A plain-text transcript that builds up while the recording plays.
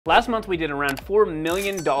Last month, we did around $4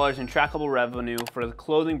 million in trackable revenue for the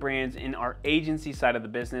clothing brands in our agency side of the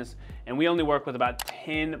business, and we only work with about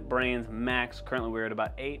 10 brands max. Currently, we're at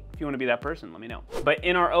about 8. If you want to be that person, let me know. But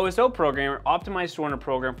in our OSO program, our Optimized Store Owner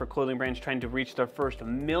program for clothing brands trying to reach their first $1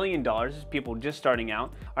 million, this is people just starting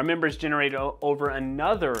out, our members generated over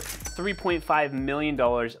another $3.5 million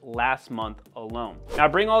last month alone. Now, I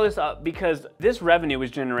bring all this up because this revenue was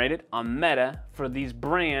generated on Meta for these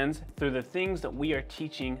brands through the things that we are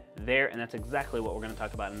teaching there, and that's exactly what we're going to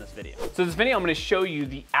talk about in this video. So this video, I'm going to show you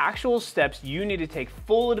the actual steps you need to take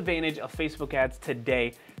full advantage of Facebook ads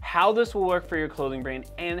today, how this will work for your clothing brand,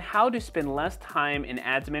 and how to spend less time in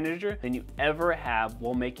Ads Manager than you ever have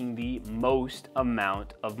while making the most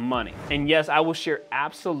amount of money. And yes, I will share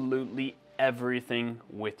absolutely everything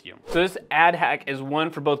with you. So this ad hack is one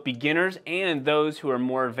for both beginners and those who are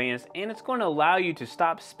more advanced, and it's going to allow you to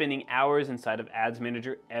stop spending hours inside of Ads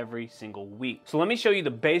Manager every single week. So let me show you the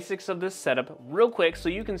basics of this setup real quick so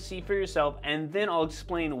you can see for yourself, and then I'll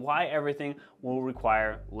explain why everything will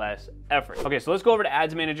require less effort. Okay, so let's go over to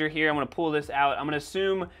Ads Manager here. I'm gonna pull this out. I'm gonna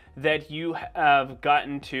assume that you have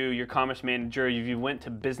gotten to your Commerce Manager. You went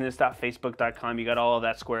to business.facebook.com, you got all of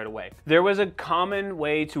that squared away. There was a common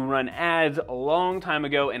way to run ads a long time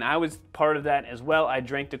ago, and I was part of that as well. I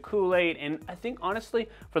drank the Kool-Aid, and I think honestly,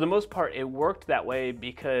 for the most part, it worked that way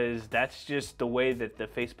because that's just the way that the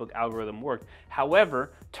Facebook algorithm worked.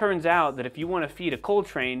 However, turns out that if you wanna feed a coal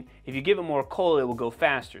train, if you give it more coal, it will go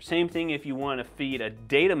faster. Same thing if you want to feed a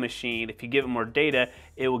data machine. If you give it more data,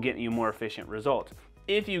 it will get you more efficient results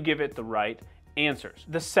if you give it the right answers.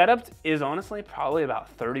 The setup is honestly probably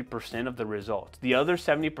about 30% of the results. The other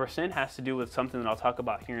 70% has to do with something that I'll talk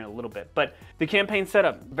about here in a little bit. But the campaign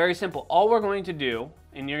setup, very simple. All we're going to do,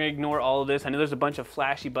 and you're gonna ignore all of this, I know there's a bunch of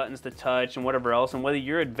flashy buttons to touch and whatever else, and whether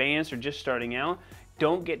you're advanced or just starting out,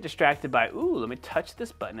 don't get distracted by, ooh, let me touch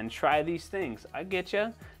this button and try these things. I get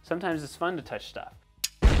you. Sometimes it's fun to touch stuff.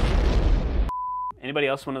 Anybody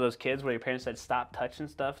else one of those kids where your parents said stop touching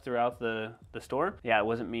stuff throughout the store? Yeah, it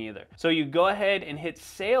wasn't me either. So you go ahead and hit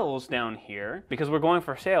sales down here because we're going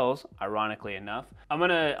for sales, ironically enough. I'm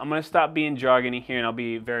gonna stop being jargony here and I'll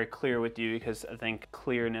be very clear with you because I think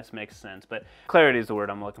clearness makes sense, but clarity is the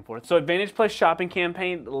word I'm looking for. So Advantage Plus shopping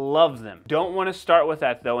campaign, love them. Don't want to start with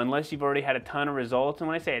that though unless you've already had a ton of results. And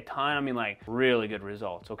when I say a ton, I mean like really good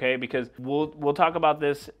results, okay? Because we'll talk about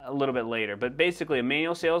this a little bit later, but basically a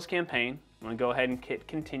manual sales campaign. I'm gonna go ahead and hit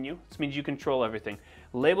continue. This means you control everything.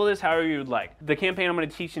 Label this however you would like. The campaign I'm gonna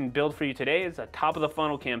teach and build for you today is a top of the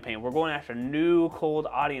funnel campaign. We're going after new cold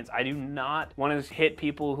audience. I do not wanna hit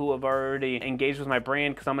people who have already engaged with my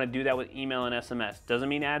brand because I'm gonna do that with email and SMS. Doesn't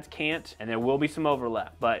mean ads can't, and there will be some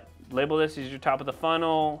overlap, but label this as your top of the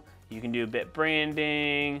funnel. You can do a bit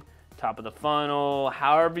branding, top of the funnel,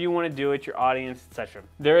 however you want to do it, your audience, etc.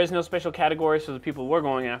 There is no special categories for the people we're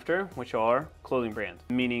going after, which are clothing brands,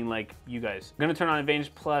 meaning like you guys. I'm gonna turn on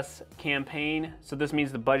Advantage Plus campaign. So this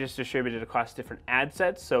means the budget's distributed across different ad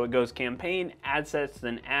sets. So it goes campaign, ad sets,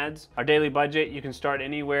 then ads. Our daily budget, you can start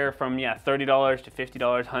anywhere from $30 to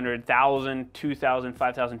 $50, $100, $1,000, $2,000,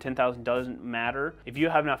 $5,000, $10,000, doesn't matter. If you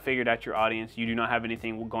have not figured out your audience, you do not have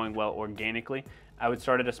anything going well organically, I would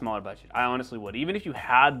start at a smaller budget. I honestly would. Even if you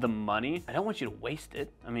had the money, I don't want you to waste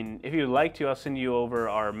it. I mean, if you'd like to, I'll send you over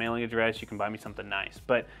our mailing address. You can buy me something nice.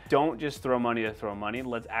 But don't just throw money to throw money.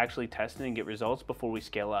 Let's actually test it and get results before we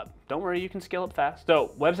scale up. Don't worry, you can scale up fast.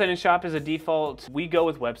 So website and shop is a default. We go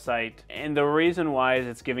with website. And the reason why is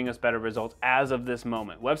it's giving us better results as of this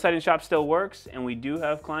moment. Website and shop still works. And we do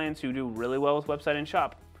have clients who do really well with website and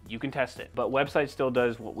shop. You can test it. But website still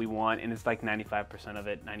does what we want, and it's like 95% of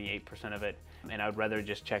it, 98% of it. And I'd rather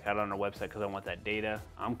just check out on our website because I want that data.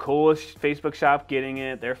 I'm cool with Facebook shop getting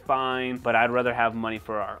it, they're fine, but I'd rather have money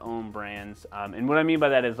for our own brands. And what I mean by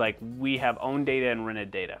that is like we have owned data and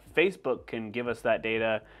rented data. Facebook can give us that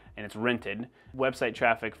data and it's rented. Website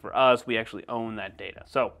traffic for us, we actually own that data.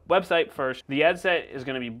 So website first. The ad set is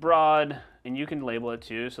gonna be broad and you can label it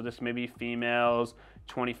too. So this may be females,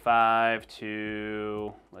 25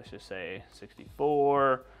 to, let's just say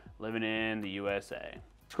 64, living in the USA.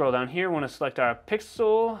 Scroll down here, we want to select our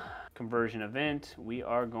pixel, conversion event. We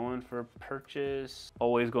are going for purchase,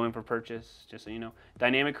 always going for purchase, just so you know.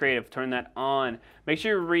 Dynamic creative, turn that on. Make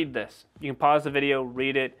sure you read this. You can pause the video,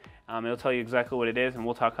 read it. It'll tell you exactly what it is, and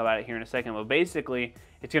we'll talk about it here in a second. But basically,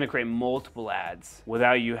 it's going to create multiple ads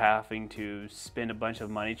without you having to spend a bunch of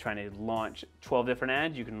money trying to launch 12 different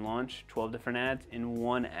ads. You can launch 12 different ads in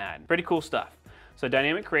one ad. Pretty cool stuff. So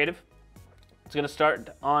dynamic creative, It's gonna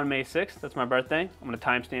start on May 6th. That's my birthday. I'm gonna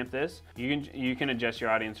timestamp this. You can adjust your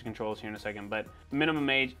audience controls here in a second, but minimum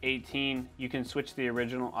age 18. You can switch the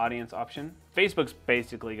original audience option. Facebook's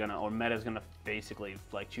basically gonna, or Meta's gonna basically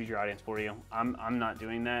like choose your audience for you. I'm not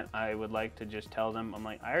doing that. I would like to just tell them, I'm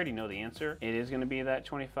like, I already know the answer. It is gonna be that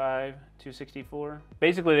 25 to 64.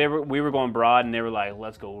 Basically, we were going broad, and they were like,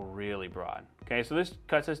 let's go really broad. Okay, so this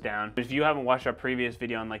cuts us down. But if you haven't watched our previous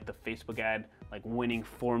video on like the Facebook ad, like winning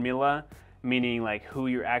formula, meaning like who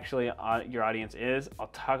your audience is, I'll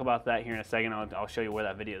talk about that here in a second. I'll show you where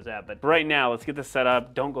that video is at. But right now, let's get this set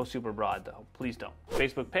up. Don't go super broad though, please don't.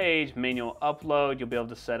 Facebook page, manual upload. You'll be able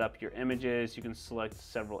to set up your images. You can select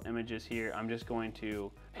several images here. I'm just going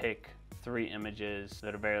to pick 3 images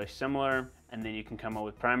that are very similar, and then you can come up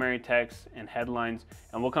with primary text and headlines,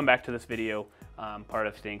 and we'll come back to this video part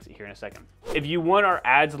of things here in a second. If you want our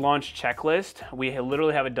ads launch checklist, we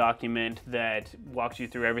literally have a document that walks you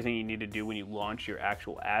through everything you need to do when you launch your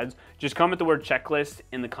actual ads. Just comment the word checklist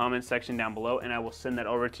in the comments section down below, and I will send that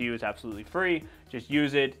over to you. It's absolutely free. Just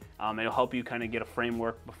use it. It'll help you kind of get a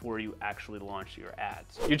framework before you actually launch your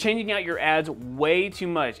ads. You're changing out your ads way too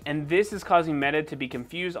much, and this is causing Meta to be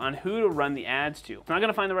confused on who to run the ads to. It's not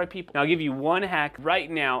gonna find the right people. Now, I'll give you one hack right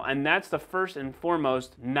now, and that's the first and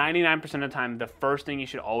foremost, 99% of the time, the first thing you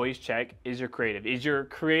should always check is your creative. Is your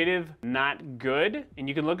creative not good? And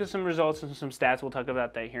you can look at some results and some stats. We'll talk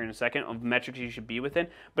about that here in a second of metrics you should be within.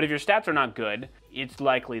 But if your stats are not good, it's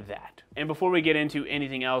likely that. And before we get into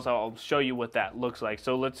anything else, I'll show you what that looks like.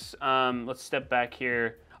 So let's step back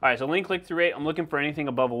here. All right, so link click-through rate, I'm looking for anything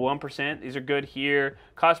above a 1%. These are good here.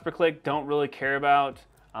 Cost per click, don't really care about.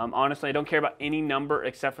 Honestly, I don't care about any number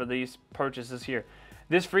except for these purchases here.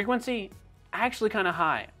 This frequency, actually kind of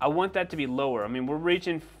high. I want that to be lower. I mean, we're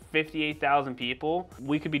reaching 58,000 people.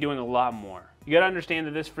 We could be doing a lot more. You gotta understand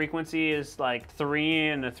that this frequency is like 3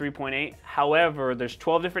 and a 3.8. However, there's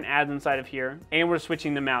 12 different ads inside of here, and we're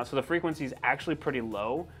switching them out. So the frequency is actually pretty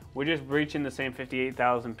low. We're just reaching the same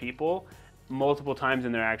 58,000 people multiple times,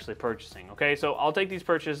 and they're actually purchasing. Okay, so I'll take these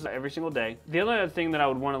purchases every single day. The other thing that I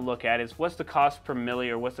would want to look at is what's the cost per milli,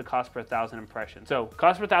 or what's the cost per 1,000 impressions. So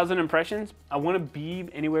cost per 1,000 impressions, I want to be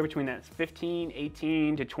anywhere between that 15,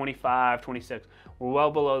 18 to 25, 26. We're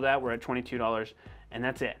well below that. We're at $22, and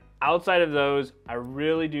that's it. Outside of those, I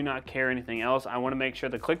really do not care anything else. I want to make sure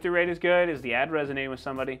the click-through rate is good. Is the ad resonating with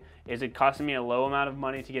somebody? Is it costing me a low amount of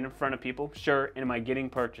money to get in front of people? Sure. And am I getting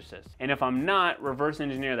purchases? And if I'm not, reverse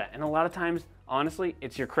engineer that. And a lot of times, honestly,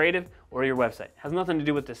 it's your creative or your website. It has nothing to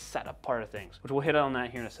do with the setup part of things, which we'll hit on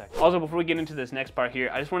that here in a second. Also, before we get into this next part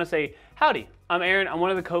here, I just want to say, howdy. I'm Aaron. I'm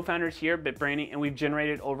one of the co-founders here at BitBranding, and we've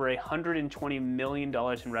generated over $120 million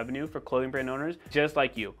in revenue for clothing brand owners just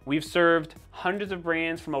like you. We've served hundreds of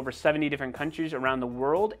brands from over 70 different countries around the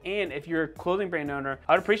world, and if you're a clothing brand owner,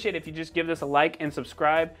 I'd appreciate it if you just give this a like and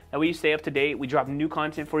subscribe. That way you stay up to date. We drop new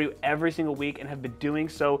content for you every single week and have been doing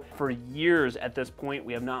so for years at this point.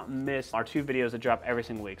 We have not missed our 2 videos that drop every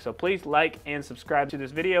single week. So please like and subscribe to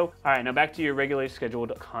this video. All right, now back to your regularly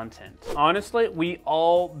scheduled content. Honestly, we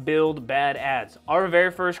all build bad ads. Our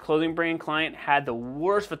very first clothing brand client had the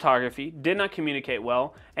worst photography, did not communicate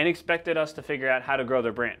well, and expected us to figure out how to grow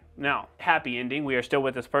their brand. Now, happy ending, we are still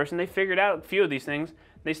with this person. They figured out a few of these things.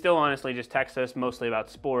 They still honestly just text us mostly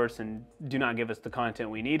about sports and do not give us the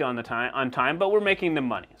content we need on time, but we're making them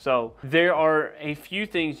money. So there are a few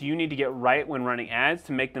things you need to get right when running ads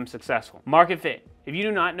to make them successful. Market fit. If you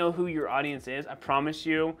do not know who your audience is, I promise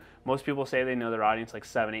you, most people say they know their audience like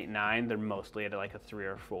 7, 8, 9. They're mostly at like a 3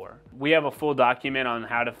 or 4. We have a full document on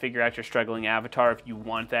how to figure out your struggling avatar. If you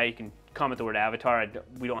want that, you can comment the word avatar.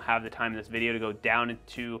 We don't have the time in this video to go down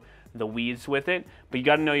into the weeds with it, but you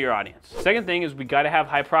got to know your audience. Second thing is we got to have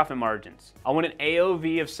high profit margins. I want an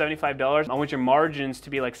AOV of $75. I want your margins to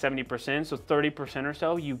be like 70%, so 30% or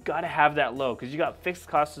so. You got to have that low because you got fixed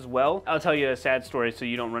costs as well. I'll tell you a sad story so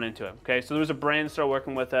you don't run into it. Okay, so there was a brand that started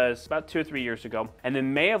working with us about 2 or 3 years ago, and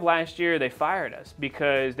then May of last year they fired us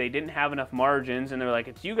because they didn't have enough margins, and they were like,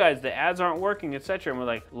 "It's you guys, the ads aren't working, etc." And we're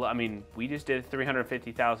like, "I mean, we just did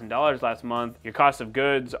 $350,000 last month. Your cost of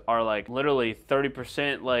goods are like literally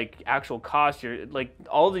 30% like actual cost. You're like,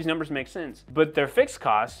 all of these numbers make sense, but their fixed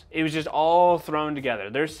costs, it was just all thrown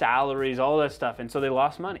together, their salaries, all that stuff, and so they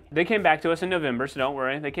lost money. They came back to us in November, so don't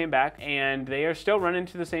worry, they came back, and they are still running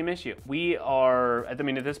into the same issue. We are, I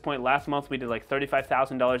mean, at this point, last month we did like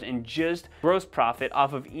 $35,000 in just gross profit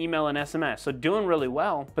off of email and SMS, so doing really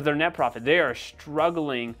well, but their net profit, they are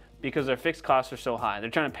struggling because their fixed costs are so high. They're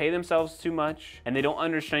trying to pay themselves too much, and they don't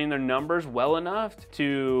understand their numbers well enough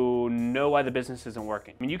to know why the business isn't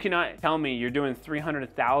working. I mean, you cannot tell me you're doing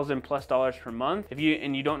 $300,000+ per month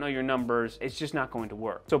and you don't know your numbers. It's just not going to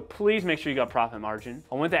work. So please make sure you got profit margin.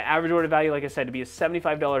 I want that average order value, like I said, to be a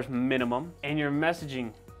 $75 minimum, and your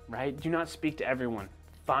messaging, right? Do not speak to everyone.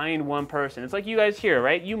 Find one person. It's like you guys here,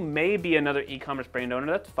 right? You may be another e-commerce brand owner.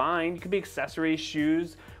 That's fine. You could be accessories,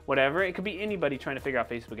 shoes, whatever. It could be anybody trying to figure out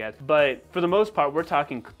Facebook ads. But for the most part, we're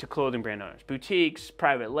talking to clothing brand owners, boutiques,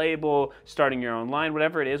 private label, starting your own line,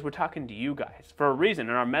 whatever it is, we're talking to you guys for a reason.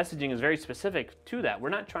 And our messaging is very specific to that. We're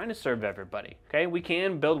not trying to serve everybody, okay? We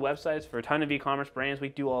can build websites for a ton of e-commerce brands. We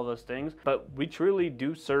do all those things, but we truly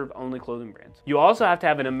do serve only clothing brands. You also have to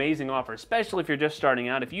have an amazing offer, especially if you're just starting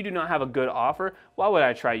out. If you do not have a good offer, why would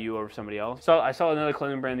I try you over somebody else? So I saw another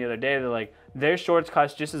clothing brand the other day. They're like, their shorts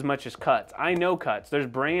cost just as much as Cuts. I know Cuts, there's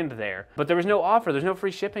brand there, but there was no offer, there's no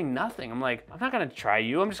free shipping, nothing. I'm like, I'm not gonna try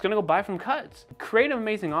you, I'm just gonna go buy from Cuts. Create an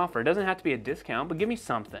amazing offer. It doesn't have to be a discount, but give me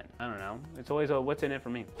something. I don't know, it's always a what's in it for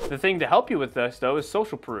me. The thing to help you with this though is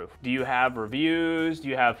social proof. Do you have reviews? Do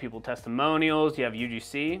you have people testimonials? Do you have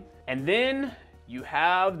UGC? And then you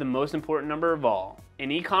have the most important number of all. In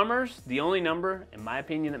e-commerce, the only number, in my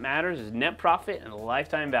opinion, that matters is net profit and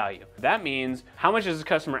lifetime value. That means how much is this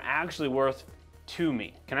customer actually worth to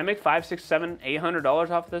me? Can I make $500, $600, $700, $800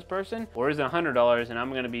 off of this person? Or is it $100 and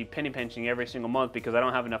I'm gonna be penny pinching every single month because I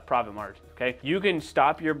don't have enough profit margin, okay? You can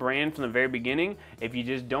stop your brand from the very beginning. If you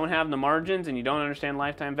just don't have the margins and you don't understand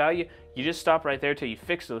lifetime value, you just stop right there till you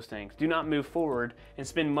fix those things. Do not move forward and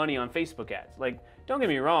spend money on Facebook ads. Like, don't get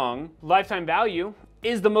me wrong, lifetime value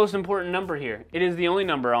is the most important number here. It is the only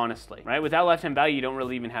number, honestly, right? Without lifetime value, you don't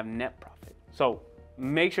really even have net profit. So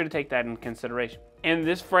make sure to take that in consideration. And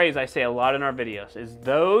this phrase I say a lot in our videos is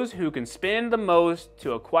those who can spend the most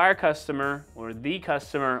to acquire customer or the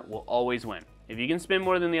customer will always win. If you can spend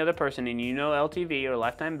more than the other person and you know LTV or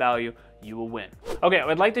lifetime value, you will win. Okay,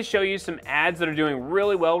 I'd like to show you some ads that are doing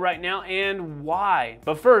really well right now and why.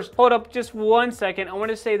 But first, hold up just 1 second. I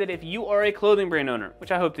want to say that if you are a clothing brand owner,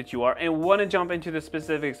 which I hope that you are, and want to jump into the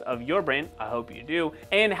specifics of your brand, I hope you do,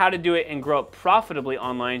 and how to do it and grow it profitably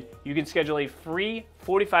online, you can schedule a free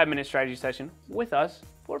 45-minute strategy session with us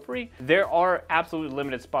for free. There are absolutely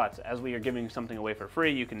limited spots. As we are giving something away for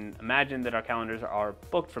free, you can imagine that our calendars are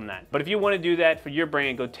booked from that. But if you want to do that for your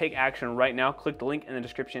brand, go take action right now. Click the link in the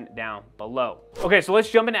description down below. Okay, so let's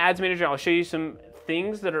jump into Ads Manager. I'll show you some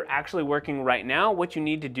things that are actually working right now, what you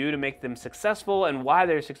need to do to make them successful and why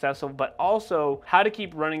they're successful, but also how to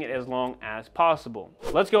keep running it as long as possible.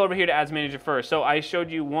 Let's go over here to Ads Manager first. So I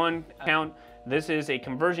showed you one account. This is a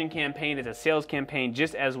conversion campaign, it's a sales campaign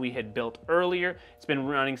just as we had built earlier. It's been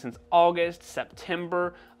running since August,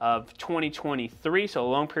 September of 2023, so a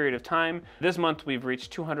long period of time. This month we've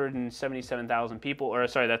reached 277,000 people, or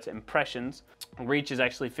sorry, that's impressions. Reach is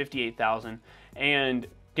actually 58,000. And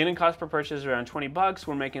getting cost per purchase around 20 bucks,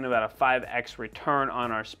 we're making about a 5x return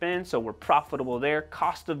on our spend, so we're profitable there.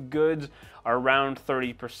 Cost of goods are around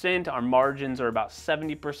 30%. Our margins are about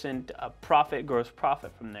 70% profit, gross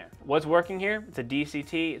profit from there. What's working here? It's a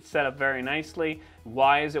DCT. It's set up very nicely.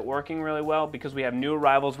 Why is it working really well? Because we have new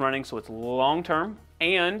arrivals running, so it's long-term.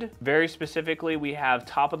 And very specifically, we have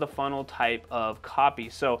top of the funnel type of copy.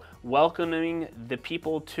 So welcoming the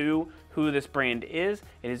people to who this brand is.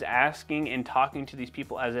 It is asking and talking to these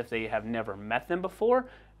people as if they have never met them before,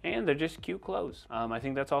 and they're just cute clothes. I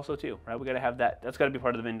think that's also too, right? We gotta have that. That's gotta be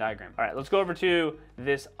part of the Venn diagram. All right, let's go over to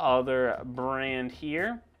this other brand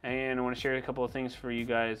here. And I want to share a couple of things for you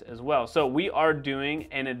guys as well. So we are doing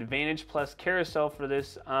an Advantage Plus carousel for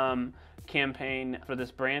this campaign for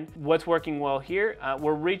this brand. What's working well here?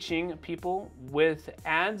 We're reaching people with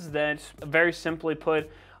ads that, very simply put,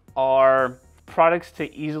 are products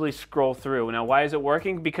to easily scroll through. Now, why is it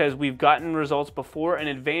working? Because we've gotten results before, and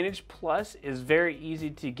Advantage Plus is very easy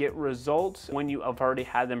to get results when you have already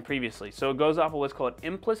had them previously. So it goes off of what's called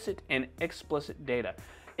implicit and explicit data.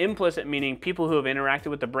 Implicit meaning people who have interacted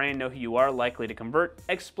with the brand know who you are, likely to convert.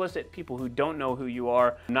 Explicit, people who don't know who you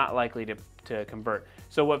are, not likely to convert.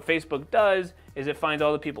 So what Facebook does is it finds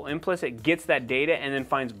all the people implicit, gets that data, and then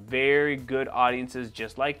finds very good audiences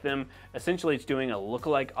just like them. Essentially, it's doing a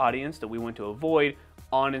lookalike audience that we want to avoid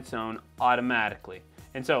on its own automatically.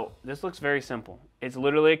 And so this looks very simple. It's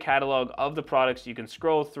literally a catalog of the products you can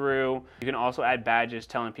scroll through. You can also add badges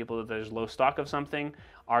telling people that there's low stock of something.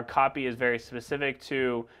 Our copy is very specific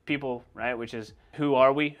to people, right? Which is who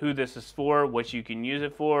are we, who this is for, what you can use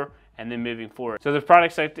it for, and then moving forward. So the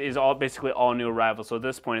product set is basically all new arrivals. So at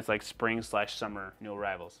this point, it's like spring/summer new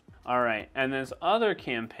arrivals. All right, and this other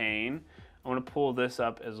campaign, I want to pull this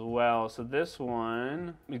up as well. So this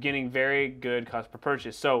one is getting very good cost per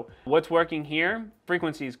purchase. So what's working here?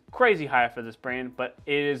 Frequency is crazy high for this brand, but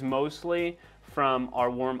it is mostly from our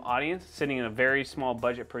warm audience sitting in a very small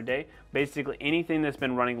budget per day. Basically anything that's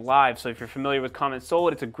been running live. So if you're familiar with comments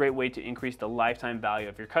sold, it's a great way to increase the lifetime value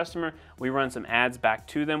of your customer. We run some ads back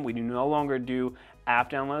to them. We do no longer do app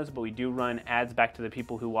downloads, but we do run ads back to the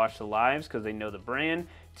people who watch the lives because they know the brand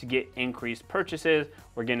to get increased purchases.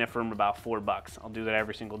 We're getting it from about $4. I'll do that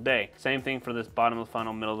every single day. Same thing for this bottom of the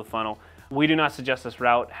funnel, middle of the funnel. We do not suggest this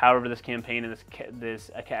route. However, this campaign and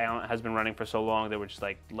this account has been running for so long that we're just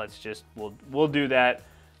like, we'll do that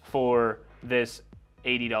for this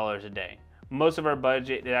 $80 a day. Most of our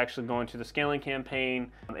budget is actually going to the scaling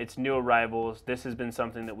campaign. It's new arrivals. This has been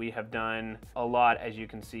something that we have done a lot, as you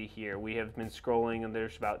can see here. We have been scrolling and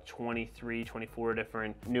there's about 23, 24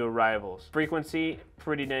 different new arrivals. Frequency,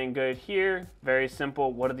 pretty dang good here. Very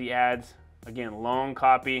simple. What are the ads? Again, long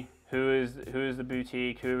copy. Who is the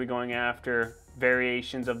boutique? Who are we going after?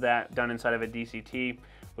 Variations of that done inside of a DCT,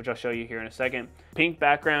 which I'll show you here in a second. Pink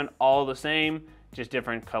background, all the same, just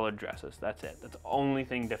different colored dresses. That's it. That's the only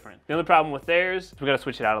thing different. The only problem with theirs is we gotta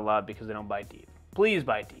switch it out a lot because they don't buy deep. Please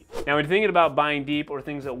buy deep. Now, when you're thinking about buying deep or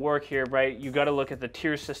things that work here, right, you gotta look at the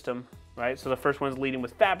tier system, right? So the first one's leading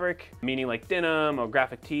with fabric, meaning like denim or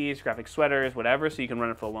graphic tees, graphic sweaters, whatever, so you can run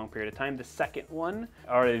it for a long period of time. The second one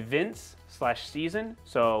are events / season,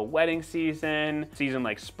 so wedding season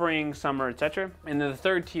like spring, summer, etc. And then the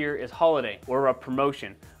third tier is holiday or a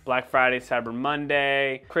promotion. Black Friday, Cyber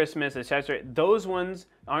Monday, Christmas, etc. Those ones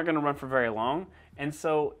aren't gonna run for very long. And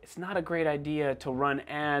so it's not a great idea to run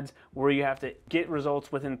ads where you have to get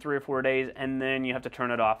results within 3 or 4 days and then you have to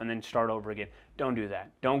turn it off and then start over again. Don't do that.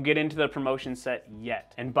 Don't get into the promotion set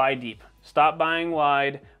yet. And buy deep. Stop buying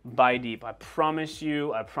wide, buy deep. I promise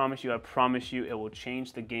you, I promise you, I promise you, it will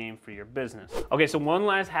change the game for your business. Okay, so one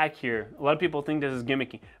last hack here. A lot of people think this is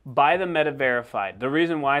gimmicky. Buy the Meta Verified. The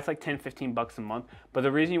reason why it's like 10, 15 bucks a month, but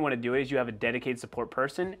the reason you want to do it is you have a dedicated support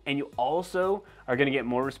person and you also are going to get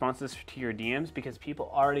more responses to your DMs because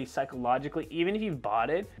people already psychologically, even if you've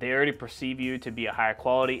bought it, they already perceive you to be a higher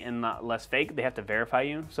quality and not less fake. They have to verify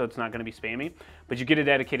you, so it's not going to be spammy. But you get a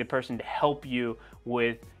dedicated person to help you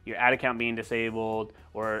with your ad account being disabled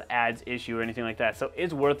or ads issue or anything like that. So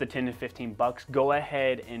it's worth the 10 to 15 bucks. Go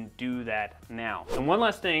ahead and do that now. And one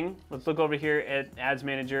last thing, let's look over here at Ads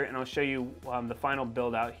Manager and I'll show you the final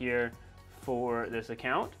build out here for this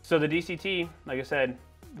account. So the DCT, like I said,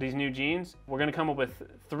 these new jeans, we're gonna come up with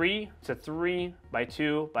 3 to 3 by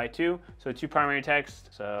 2 by 2. So 2 primary text.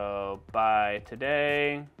 So buy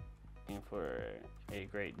today, looking for a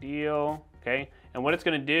great deal, okay? And what it's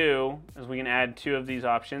gonna do is we can add 2 of these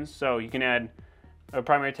options. So you can add a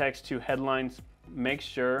primary text to headlines. Make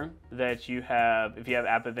sure that you have, if you have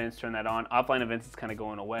app events, turn that on. Offline events is kind of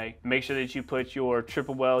going away. Make sure that you put your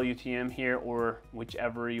triple well UTM here or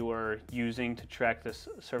whichever you are using to track this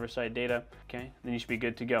server-side data, okay? Then you should be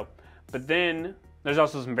good to go. But then there's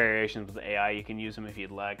also some variations with AI. You can use them if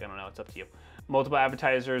you'd like. I don't know, it's up to you. Multiple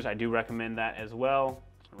advertisers, I do recommend that as well.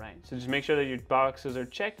 Right, so just make sure that your boxes are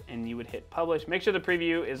checked and you would hit publish. Make sure the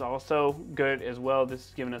preview is also good as well. This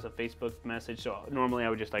is giving us a Facebook message, so normally I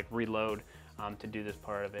would just like reload to do this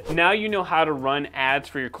part of it. Now you know how to run ads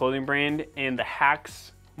for your clothing brand and the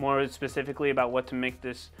hacks more specifically about what to make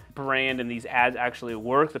this brand and these ads actually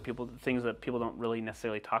work, the things that people don't really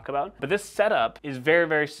necessarily talk about. But this setup is very,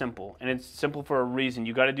 very simple, and it's simple for a reason.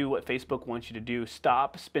 You gotta do what Facebook wants you to do.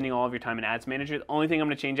 Stop spending all of your time in Ads Manager. The only thing I'm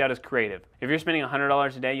gonna change out is creative. If you're spending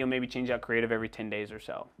 $100 a day, you'll maybe change out creative every 10 days or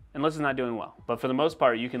so, unless it's not doing well. But for the most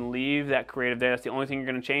part, you can leave that creative there. That's the only thing you're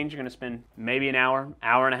gonna change. You're gonna spend maybe an hour,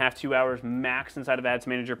 hour and a half, 2 hours max inside of Ads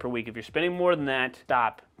Manager per week. If you're spending more than that,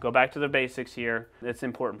 stop. Go back to the basics here. That's the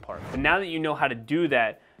important part. But now that you know how to do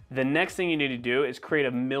that, the next thing you need to do is create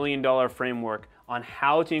a $1 million framework on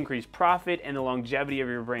how to increase profit and the longevity of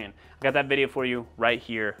your brand. I got that video for you right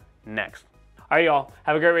here next. All right, y'all,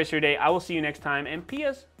 have a great rest of your day. I will see you next time. And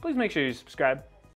P.S., please make sure you subscribe.